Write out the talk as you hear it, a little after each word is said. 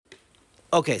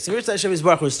Okay, so we're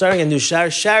starting a new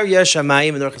Shaar, Shaar Yiras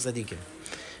Shamayim and Orchos Tzaddikim.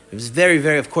 It was very,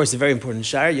 very, of course, a very important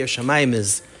Shaar. Yiras Shamayim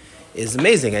is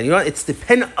amazing, and you know what? It's the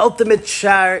penultimate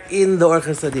Shaar in the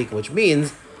Orchos Tzaddikim, which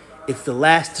means it's the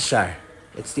last Shaar.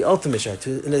 It's the ultimate Shaar,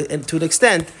 to an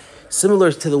extent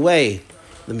similar to the way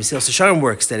the Mesilas Yesharim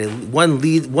works, that one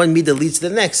midah leads to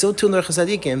the next. So too in the Orchos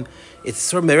Tzaddikim, it's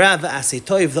sort of merav v'asei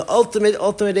toiv. The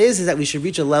ultimate is that we should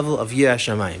reach a level of Yiras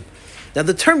Shamayim. Now,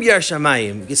 the term Yiras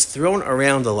Shamayim gets thrown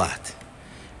around a lot,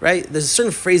 right? There's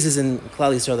certain phrases in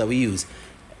Kollel Yisrael that we use.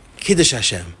 Kiddush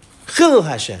Hashem, Chilul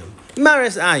Hashem,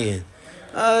 Maris Ayin.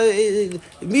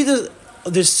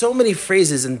 There's so many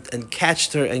phrases and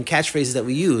catchphrases that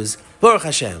we use. Baruch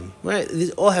Hashem, right?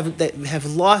 These all have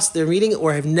lost their meaning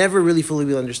or have never really fully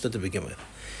been understood to begin with.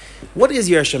 What is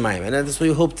Yiras Shamayim? And that's what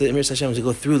we hope the Emir Hashem to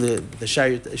go through the Shaar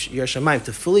Yiras Shamayim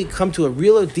to fully come to a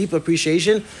real deep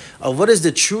appreciation of what is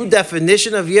the true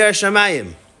definition of Yiras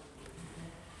Shamayim.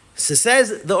 So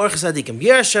says the Orchos Tzaddikim,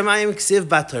 Yiras Shamayim ksiv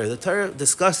bator. The Torah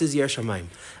discusses Yiras Shamayim.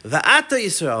 Va'ata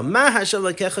Yisrael, ma Hashem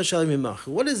lekecha shalom yimach.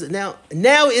 What is it now?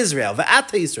 Now Israel,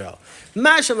 Va'ata Yisrael,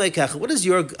 ma Hashem lekecha. What is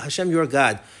your Hashem, your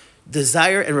God,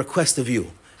 desire and request of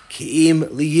you? Ki'im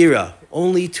liyira,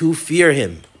 only to fear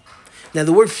Him. Now,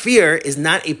 the word fear is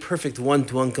not a perfect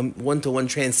one-to-one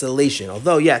translation.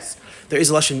 Although, yes, there is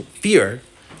a lashon fear,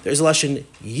 there is a lashon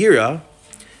yira,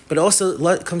 but it also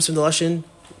comes from the lashon.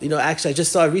 Actually, I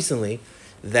just saw recently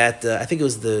that I think it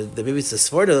was maybe it's the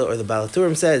Sforda or the Baal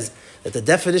HaTurim says that the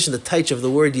definition, the taich of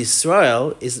the word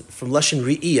Yisrael is from lashon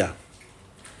re'iyah.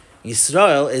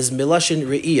 Yisrael is milashon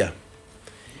re'iyah.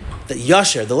 The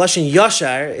lashon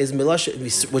yashar is milashon,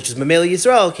 which is mamela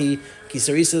Yisrael.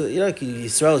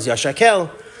 Yisrael is yashakel.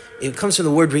 It comes from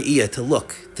the word re'iyah, to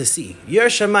look, to see.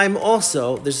 Yiras Shamayim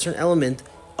also, there's a certain element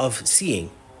of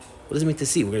seeing. What does it mean to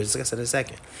see? We're going to discuss that in a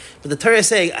second. But the Torah is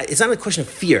saying, it's not a question of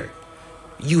fear.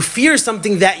 You fear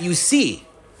something that you see,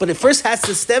 but it first has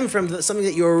to stem from something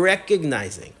that you're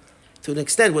recognizing. To an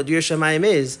extent, what Yiras Shamayim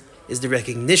is the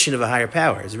recognition of a higher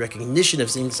power, is the recognition of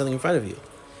seeing something in front of you.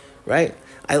 Right?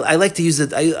 I like to use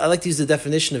the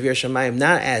definition of Yiras Shamayim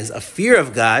not as a fear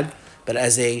of God, but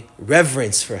as a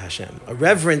reverence for Hashem. A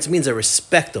reverence means a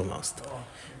respect almost.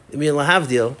 I mean,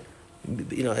 lahavdil,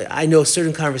 I know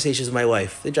certain conversations with my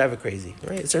wife, they drive her crazy,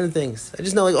 right? Certain things. I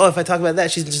just know, if I talk about that,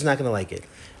 she's just not going to like it.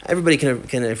 Everybody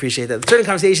can appreciate that. Certain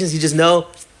conversations, you just know,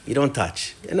 you don't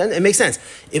touch. And then it makes sense.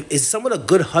 Is someone a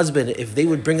good husband if they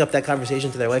would bring up that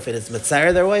conversation to their wife and it's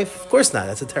mitzayir their wife? Of course not.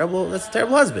 That's a terrible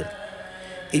husband.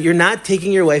 You're not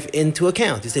taking your wife into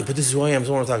account. You say, but this is who I am, this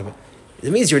is what I'm talking about.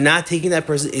 It means you're not taking that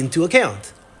person into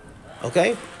account.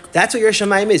 Okay? That's what Yiras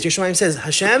Shamayim is. Yiras Shamayim says,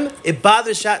 Hashem, it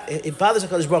bothers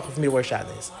HaKadosh Baruch Hu for me to wear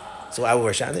shatnez. So I will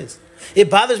wear shatnez. It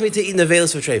bothers me to eat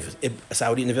nevelos for treifas. So I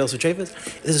would eat nevelos for treifas.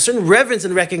 There's a certain reverence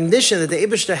and recognition that the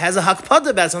Eibishter has a hakpada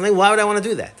about something. Why would I want to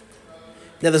do that?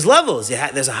 Now there's levels.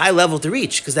 There's a high level to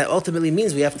reach, because that ultimately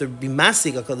means we have to be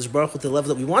masig HaKadosh Baruch Hu to the level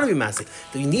that we want to be masig.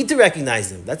 That we need to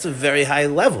recognize Him. That's a very high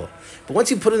level. But once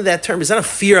you put into that term, it's not a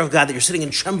fear of God that you're sitting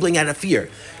and trembling out of fear.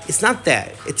 It's not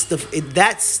that.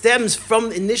 That stems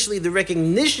from initially the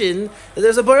recognition that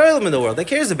there's a Bar Olam in the world that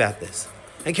cares about this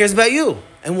and cares about you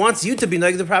and wants you to be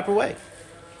knowing the proper way.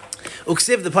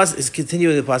 Uksiv, the pasuk is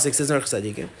continuing. The pasuk says,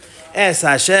 "Tzaddikim, Es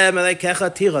Hashem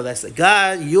Elokecha Tira." That's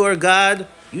God, your God,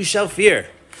 you shall fear.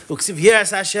 Uksiv Yiras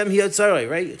Hashem Hiyotzaroi.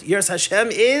 Right? Yiras Hashem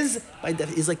is like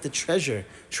the treasure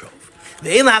trove.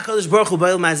 The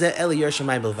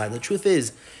truth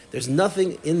is, there's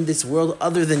nothing in this world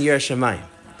other than Yiras Shamayim.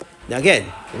 Now again,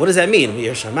 what does that mean?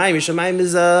 Yiras Shamayim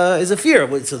is a fear.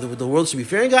 So the world should be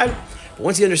fearing God. But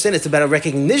once you understand it's about a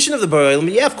recognition of the Bar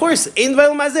Olam, of course, which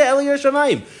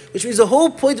means the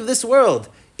whole point of this world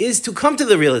is to come to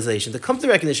the realization, to come to the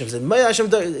recognition.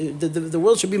 The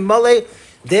world should be Malay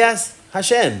Deas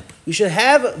Hashem. We should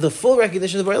have the full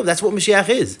recognition of the Bar Olam. That's what Mashiach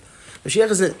is.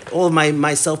 Mashiach isn't all of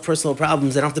my self-personal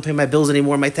problems. I don't have to pay my bills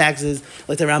anymore, my taxes.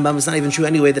 Like the Rambam, it's not even true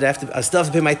anyway that I still have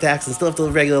to pay my taxes and still have to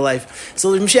live regular life.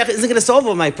 So Mashiach isn't going to solve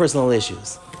all my personal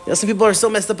issues. Some people are so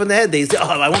messed up in the head. They say,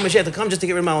 I want Mashiach to come just to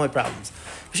get rid of all my problems.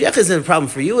 Mashiach isn't a problem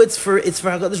for you. It's for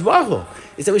HaKadosh Baruch Hu.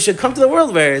 It's that we should come to the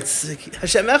world where it's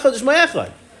Hashem Echad, Shmo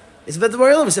Echad. It's about the Bar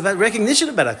Olam. It's about recognition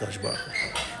about HaKadosh Baruch Hu.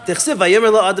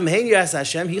 Yiras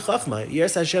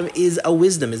Hashem is a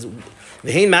wisdom. It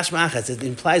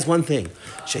implies one thing.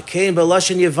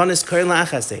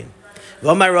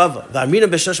 When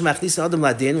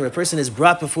a person is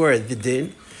brought before the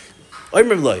din,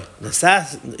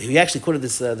 he actually quoted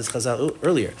this chazal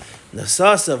earlier.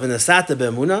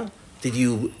 Did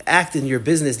you act in your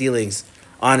business dealings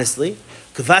honestly?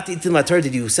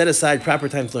 Did you set aside proper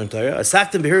time to learn Torah?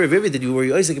 Did you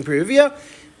were Isaac in Perivia?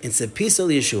 in Sepisa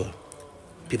Yeshua.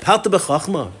 Pipalta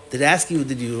b'chachma. Did it ask you?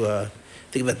 Did you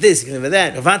think about this? Think about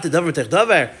that? Avanta davar tech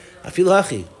davar. Afilu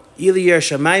hachi. Either your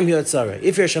Shamayim hiyotzara.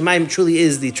 If your Shamayim truly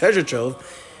is the treasure trove,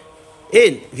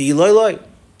 in v'iloi loi. I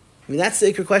mean, that's the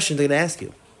Iker question they're going to ask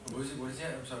you. What is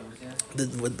that? I'm sorry.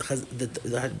 What is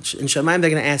that? In Shamayim, they're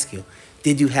going to ask you,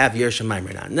 did you have your Shamayim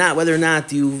or not? Not whether or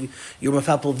not you're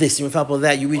mafapel this, you're mafapel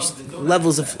that. You reached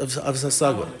levels of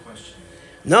sasaga.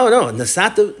 No.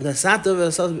 Nasata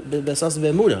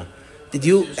be'emuna. Did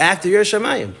you act your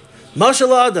Shamayim?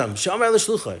 Mashal Adam, Shamar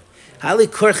l'shluchai. Hali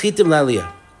kor chitim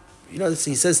la'aliyah.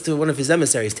 He says to one of his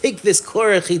emissaries, take this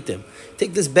kor chitim,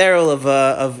 take this barrel of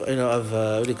what do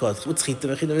you call it? What's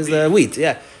chitim? Chitim is wheat.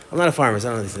 Yeah, I'm not a farmer, so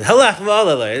I don't know these things. Halach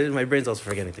v'alalei. My brain's also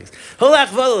forgetting things. Halach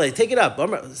v'alalei. Take it up.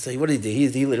 So what did he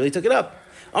do? He literally took it up.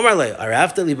 Amar le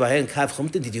arafta libahen kav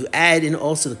chumtin. Did you add in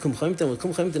also the kum chumtin? Well,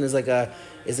 kum chumtin is like a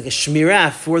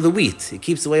shmirah for the wheat. It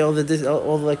keeps away all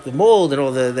the mold and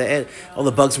all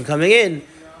the bugs from coming in.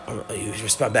 You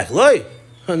respond back, loy.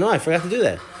 Oh no, I forgot to do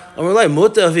that. Amar le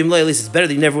muta of him loy. At least it's better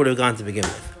than you never would have gone to begin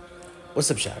with. What's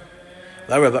up, Shaar?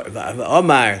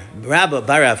 Omar Rabba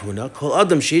Barav Huna Kol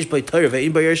Adam Sheish By Torah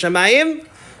Ve'im By Shamayim.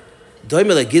 It's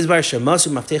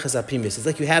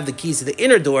like you have the keys to the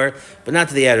inner door, but not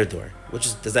to the outer door.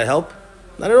 Does that help?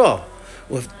 Not at all.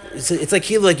 It's like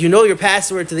you know your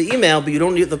password to the email, but you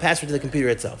don't know the password to the computer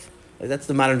itself. Like that's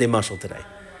the modern day mashal today.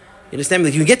 You understand?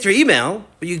 Like you can get your email,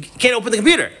 but you can't open the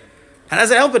computer. How does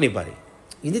that help anybody?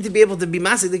 You need to be able to be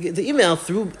massive the email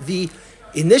through the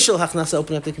initial hachnasa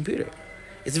opening up the computer.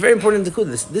 It's very important to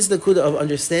This is the kuda of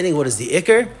understanding what is the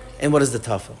ikr and what is the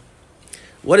tafel.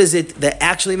 What is it that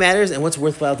actually matters and what's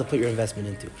worthwhile to put your investment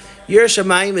into? Your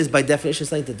Shamayim is by definition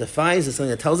something that defines, it's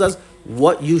something that tells us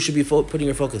what you should be putting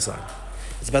your focus on.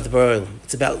 It's about the Baruch.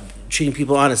 It's about treating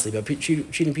people honestly, about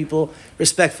treating people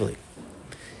respectfully.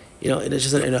 And it's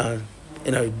just in a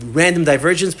random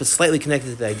divergence, but slightly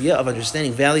connected to the idea of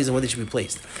understanding values and where they should be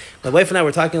placed. My wife and I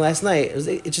were talking last night. It was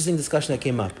an interesting discussion that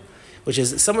came up, which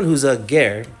is someone who's a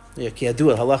ger,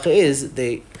 kiyadua, halacha is,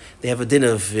 they have a din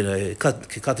of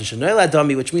katan shenoel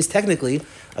adami, which means technically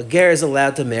a ger is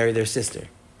allowed to marry their sister,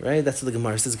 right? That's what the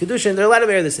Gemara says. Kedushin, they're allowed to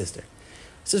marry their sister.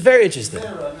 So it's very interesting.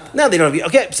 No, they don't.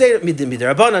 Okay, say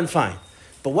midirabanan, fine.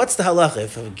 But what's the halacha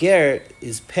if a ger,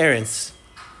 his parents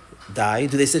die?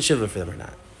 Do they sit shiva for them or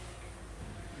not?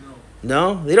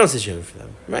 No, they don't sit shiva for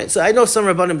them, right? So I know some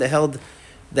rabbanim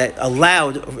that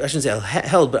allowed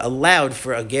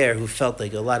for a ger who felt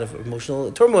like a lot of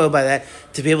emotional turmoil by that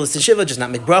to be able to sit shiva, just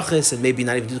not make brachas and maybe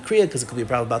not even do the kriya because it could be a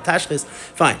problem about tashchis.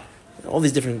 Fine, all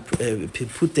these different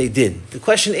putei din. The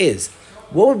question is,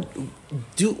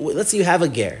 let's say you have a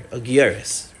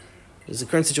Yiras. There's the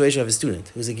current situation of a student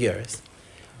who's a Yiras,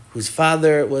 whose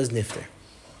father was nifter.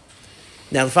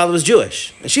 Now the father was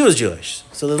Jewish and she was Jewish,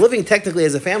 so they're living technically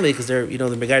as a family because they're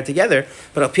regarded together.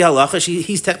 But al pi halacha,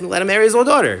 he's technically allowed to marry his own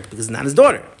daughter because it's not his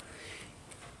daughter.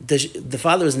 The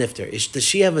father is nifter. Does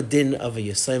she have a din of a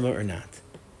yesayma or not?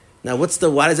 Now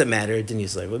why does it matter din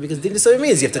yesayma? Because din yesayma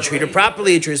means you have to treat her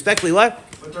properly, treat her respectfully. What?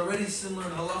 But they're already similar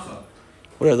in halacha.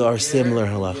 What are our similar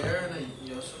halacha?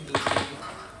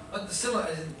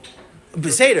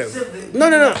 Beseder.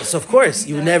 No. So of course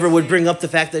you never would bring up the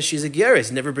fact that she's a Yiras.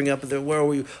 You never bring up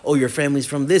your family's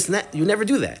from this and that. You never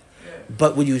do that. Yeah.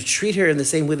 But would you treat her in the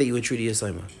same way that you would treat a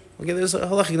Yisayma? Okay, there's a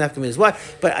halachic nafkamin. Why?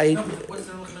 But what's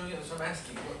the halachic? I'm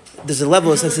asking. There's a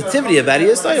level of sensitivity about a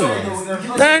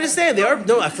Yisayma. No, I understand. They are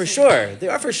for sure. They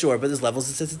are for sure. But there's levels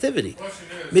of sensitivity.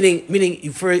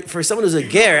 Meaning for someone who's a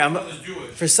ger,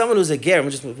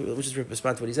 we'll just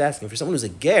respond to what he's asking. For someone who's a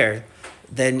ger,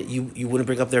 then you wouldn't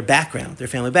bring up their background, their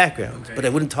family background. Okay. But I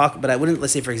wouldn't,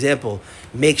 let's say, for example,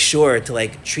 make sure to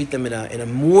treat them in a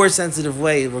more sensitive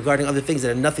way regarding other things that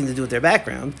have nothing to do with their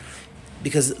background.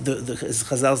 Because as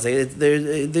Chazal say,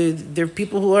 they're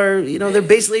people who are, they're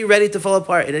basically ready to fall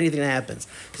apart in anything that happens.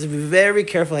 So be very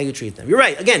careful how you treat them. You're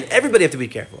right. Again, everybody have to be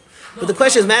careful. But the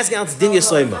question is, masking out din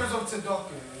Yisayma. They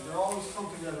always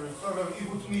come together.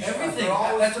 Everything.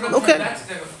 That's what I'm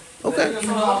saying. Okay.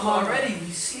 Already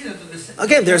we see that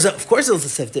again, of course there's a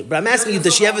sensitivity, but I'm asking you,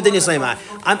 does she have a din Yisayma?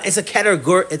 It's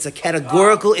a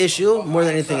categorical issue more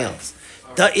than anything else.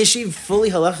 Is she fully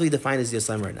halachically defined as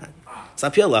Yisayma or not?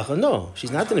 Sapi halacha, no,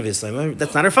 she's not din of Yisayma.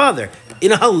 That's not her father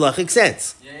in a halachic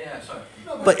sense. Yeah, sorry.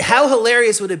 But how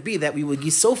hilarious would it be that we would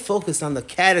be so focused on the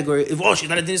category of, she's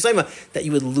not a din Yisayma, that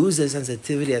you would lose the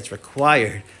sensitivity that's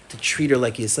required to treat her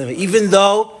like Yisayma, even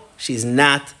though she's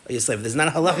not a Yisayma. This is not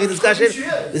a halachic discussion.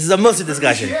 This is a Muslim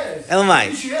discussion.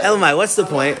 Elamai, what's the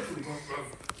point?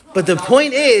 But the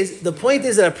point is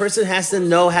that a person has to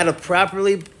know how to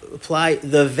properly apply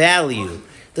the value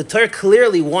The Torah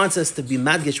clearly wants us to be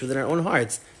madgish within our own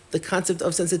hearts the concept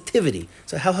of sensitivity.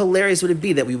 So how hilarious would it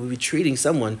be that we would be treating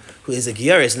someone who is a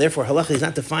Yiras, and therefore halacha is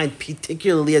not defined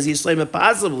particularly as Yisrael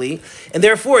possibly, and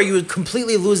therefore you would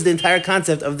completely lose the entire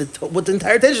concept of what the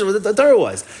entire intention of the Torah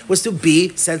was to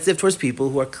be sensitive towards people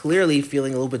who are clearly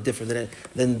feeling a little bit different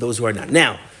than those who are not.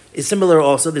 Now, it's similar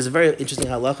also, there's a very interesting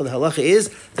halacha. The halacha is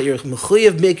that you're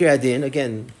mechuyev mikra adin,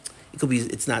 again,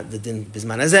 it's not the din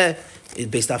bisman hazeh,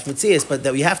 based off mitzias, but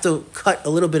that we have to cut a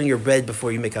little bit in your bread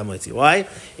before you make hamotzi. Why?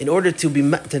 In order to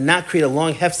not create a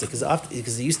long hefsek,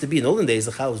 because it used to be in olden days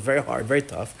the challah was very hard, very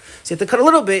tough. So you have to cut a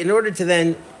little bit in order to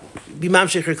then be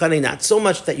mamshech or cutting, not so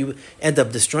much that you end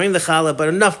up destroying the challah, but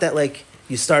enough that like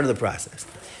you started the process.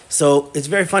 So it's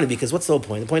very funny because what's the whole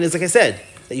point? The point is, like I said,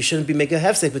 that you shouldn't be making a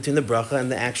hefsek between the bracha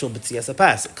and the actual b'tzias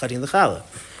hapas, cutting the challah.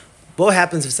 What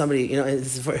happens if somebody,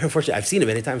 this is unfortunate, I've seen it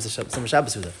many times, some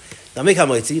Shabbos with them. They'll make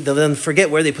hamotzi, they'll then forget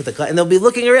where they put the cut, and they'll be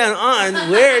looking around on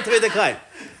where to make the cut.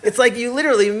 It's like you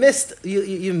literally missed,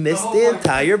 you missed the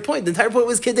entire point. The entire point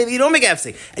was, kid, you don't make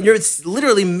hefsek. And you're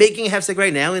literally making a hefsek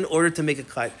right now in order to make a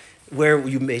cut where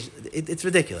you made, it's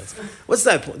ridiculous. What's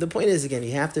that point? The point is, again,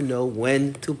 you have to know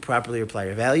when to properly apply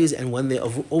your values and when the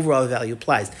overall value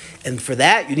applies. And for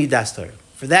that, you need das Torah.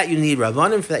 For that, you need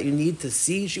Rabbanim. For that, you need to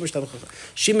see Shimish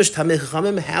Tamei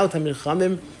Chachamim, how Tamei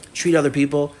Chachamim treat other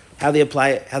people, how they apply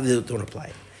it, how they don't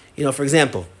apply it. For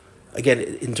example, again,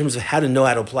 in terms of how to know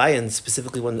how to apply, and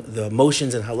specifically when the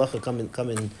emotions and halacha come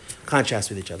in contrast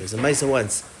with each other. There's a Maisa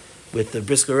once with the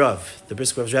Brisker Rav. The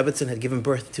Brisker Rav's Rebbetzin had given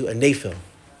birth to a Nefesh,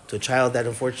 to a child that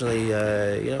unfortunately,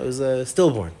 was a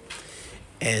stillborn.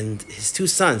 And his two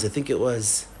sons, I think it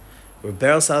was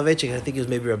Beryl Soloveitchik, and I think it was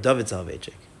maybe Reb David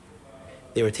Soloveitchik.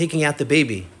 They were taking out the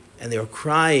baby, and they were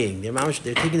crying. They're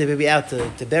taking the baby out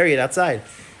to bury it outside,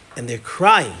 and they're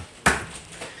crying.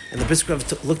 And the Brisker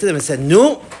looked at them and said,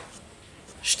 "No,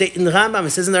 steht in the Rambam.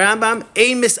 It says in the Rambam,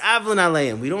 ein misavlin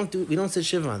aleim. We don't say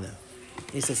shiva on them."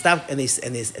 And he said, "Stop," and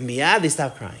they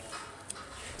stopped crying.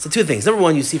 So two things. Number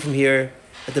one, you see from here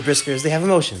that the Briskers, they have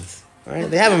emotions. All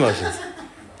right, they have emotions.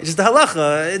 It's just the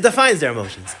halacha, it defines their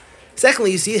emotions.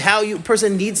 Secondly, you see how a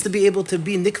person needs to be able to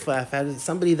be nikfaf,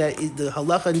 somebody that the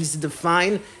halacha needs to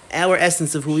define our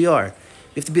essence of who we are.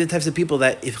 We have to be the types of people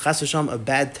that if chas v'sham, a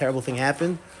bad, terrible thing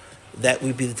happened, that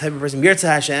we'd be the type of person, Mirza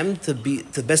Hashem, to be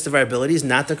to the best of our abilities,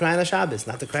 not to cry on a Shabbos,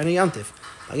 not to cry on a Yom Tif.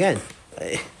 Again,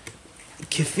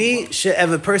 kifi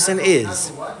she'ev a person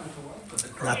is,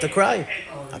 not to cry.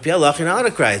 Api Allah, you're not allowed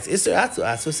to cry. It's Isser Atzu.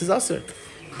 Atzu is Asur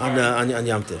on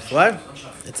Yom Tif. What?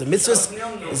 It's a mitzvah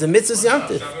Yom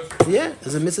Tif. Yeah,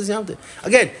 it's a mitzvah Yom Tif.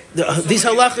 Again, these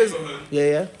halachas.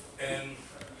 Yeah. And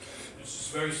it's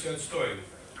a very sad story.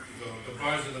 The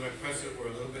bars of the Makpeset were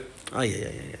a little bit. Oh yeah.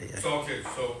 So okay,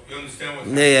 so you understand what?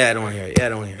 Yeah, I don't want to hear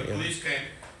it. The police came,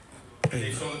 and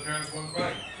they saw the parents weren't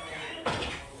crying.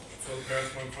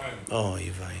 Oh,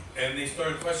 you're fine. And they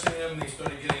started questioning them. They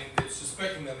started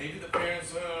suspecting that maybe the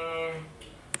parents,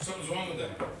 something's wrong with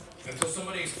them. Until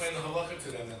somebody explained the halacha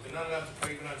to them that they're not allowed to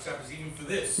pray on Shabbos even for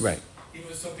this. Right. Even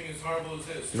for something as horrible as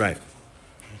this. Right.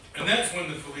 And that's when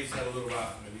the police had a little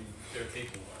rock. Maybe they're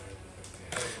capable.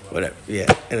 Whatever.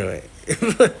 Yeah. Anyway,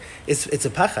 it's a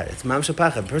pachar. It's mamsha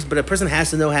pachar. But a person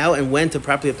has to know how and when to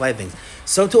properly apply things.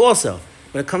 So too also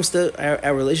when it comes to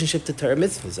our relationship to Torah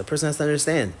mitzvahs, a person has to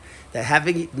understand that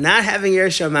not having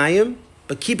Yiras Shamayim,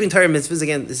 but keeping Torah mitzvahs.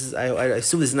 Again, I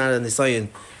assume this is not a nisayon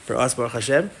for us, Baruch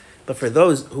Hashem. But for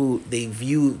those who they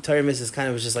view Torah mitzvahs as kind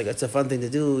of just like it's a fun thing to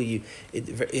do,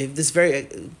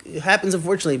 it happens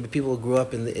unfortunately. But people grew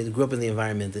up in the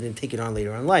environment, they didn't take it on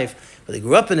later on in life, but they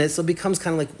grew up in it, so it becomes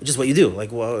kind of like just what you do.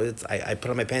 Like, well, I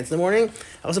put on my pants in the morning.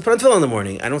 I also put on tefillin in the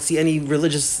morning. I don't see any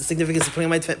religious significance of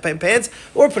putting on my pants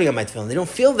or putting on my tefillin. They don't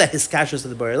feel that hiskashrus of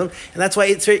the Borei Olam, and that's why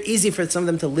it's very easy for some of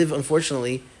them to live,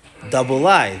 unfortunately, double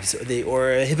lives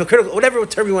or hypocritical, whatever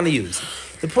term you want to use.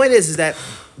 The point is that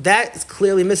is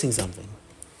clearly missing something.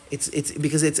 It's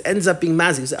because it ends up being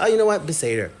mazik. You say, oh, you know what,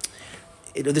 Beseder.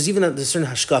 There's even a certain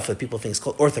hashkafa that people think is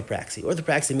called orthopraxy.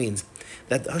 Orthopraxy means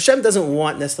that Hashem doesn't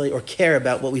want necessarily or care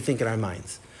about what we think in our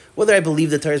minds. Whether I believe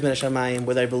the Torah is min Hashamayim,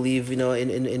 whether I believe in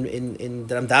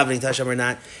that I'm davening to Hashem or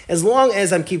not, as long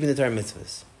as I'm keeping the Torah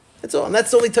mitzvahs. That's all. And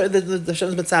that's the only Torah, the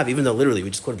Hashem's mitzvah, even though literally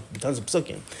we just quoted tons of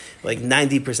psukim. Like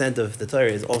 90% of the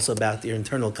Torah is also about your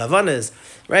internal kavanas,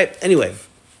 right? Anyway.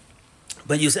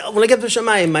 But you say, when I get to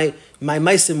Shamayim, my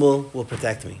meisim will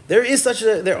protect me. There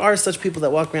are such people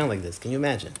that walk around like this. Can you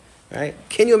imagine? Right?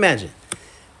 Can you imagine?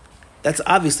 That's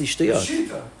obviously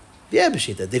shtuyot. Yeah,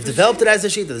 b'shita. They've developed it as a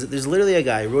shita. There's literally a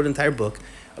guy who wrote an entire book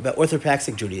about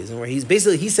orthopraxic Judaism, where he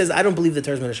says, I don't believe the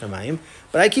Torah is min Shamayim,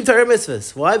 but I keep Torah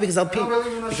mitzvahs. Why? Because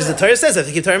because the Torah says I have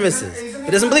to keep Torah mitzvahs. He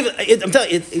doesn't believe it. I'm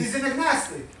telling you. He's an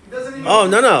agnostic. He doesn't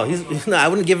even No. I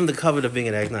wouldn't give him the covet of being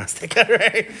an agnostic.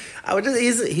 Right? I would just.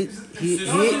 He's an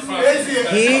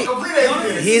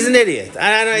idiot.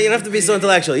 I don't. You don't have to be so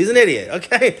intellectual. He's an idiot.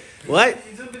 Okay. What?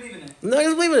 He doesn't believe in it. No, he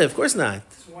doesn't believe in it. Of course not.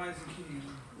 So why is he keeping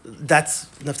it? That's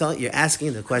Naftali. You're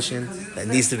asking the question that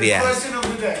needs to be asked. question of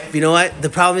the day. But you know what? The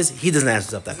problem is he doesn't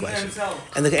answer up that question.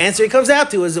 And the answer he comes out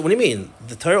to is, what do you mean?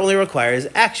 The Torah only requires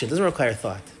action. It doesn't require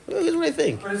thought. Well, here's what I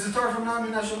think. But it's a Torah from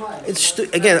Nami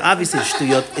Nashamayim. Again, obviously it's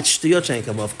shtuyot. It's shtuyot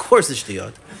shenkam. Of course it's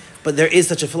shtuyot. But there is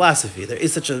such a philosophy. There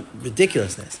is such a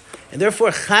ridiculousness. And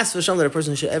therefore, chas v'shalom, that a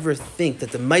person should ever think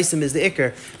that the maisim is the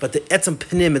ikr, but the etzam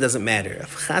pnim, it doesn't matter.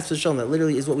 Chas v'shalom, that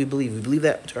literally is what we believe. We believe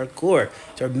that to our core,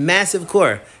 to our massive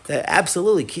core, that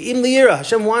absolutely, ki'im liyira,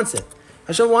 Hashem wants it.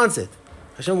 Hashem wants it.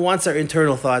 Hashem wants our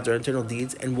internal thoughts, our internal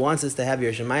deeds, and wants us to have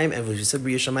Yiras Shamayim. And what you said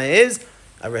Yiras Shamayim is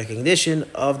a recognition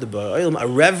of the Bara Olam, a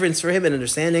reverence for Him, and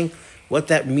understanding what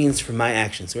that means for my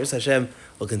actions. So Hashem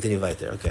will continue right there. Okay.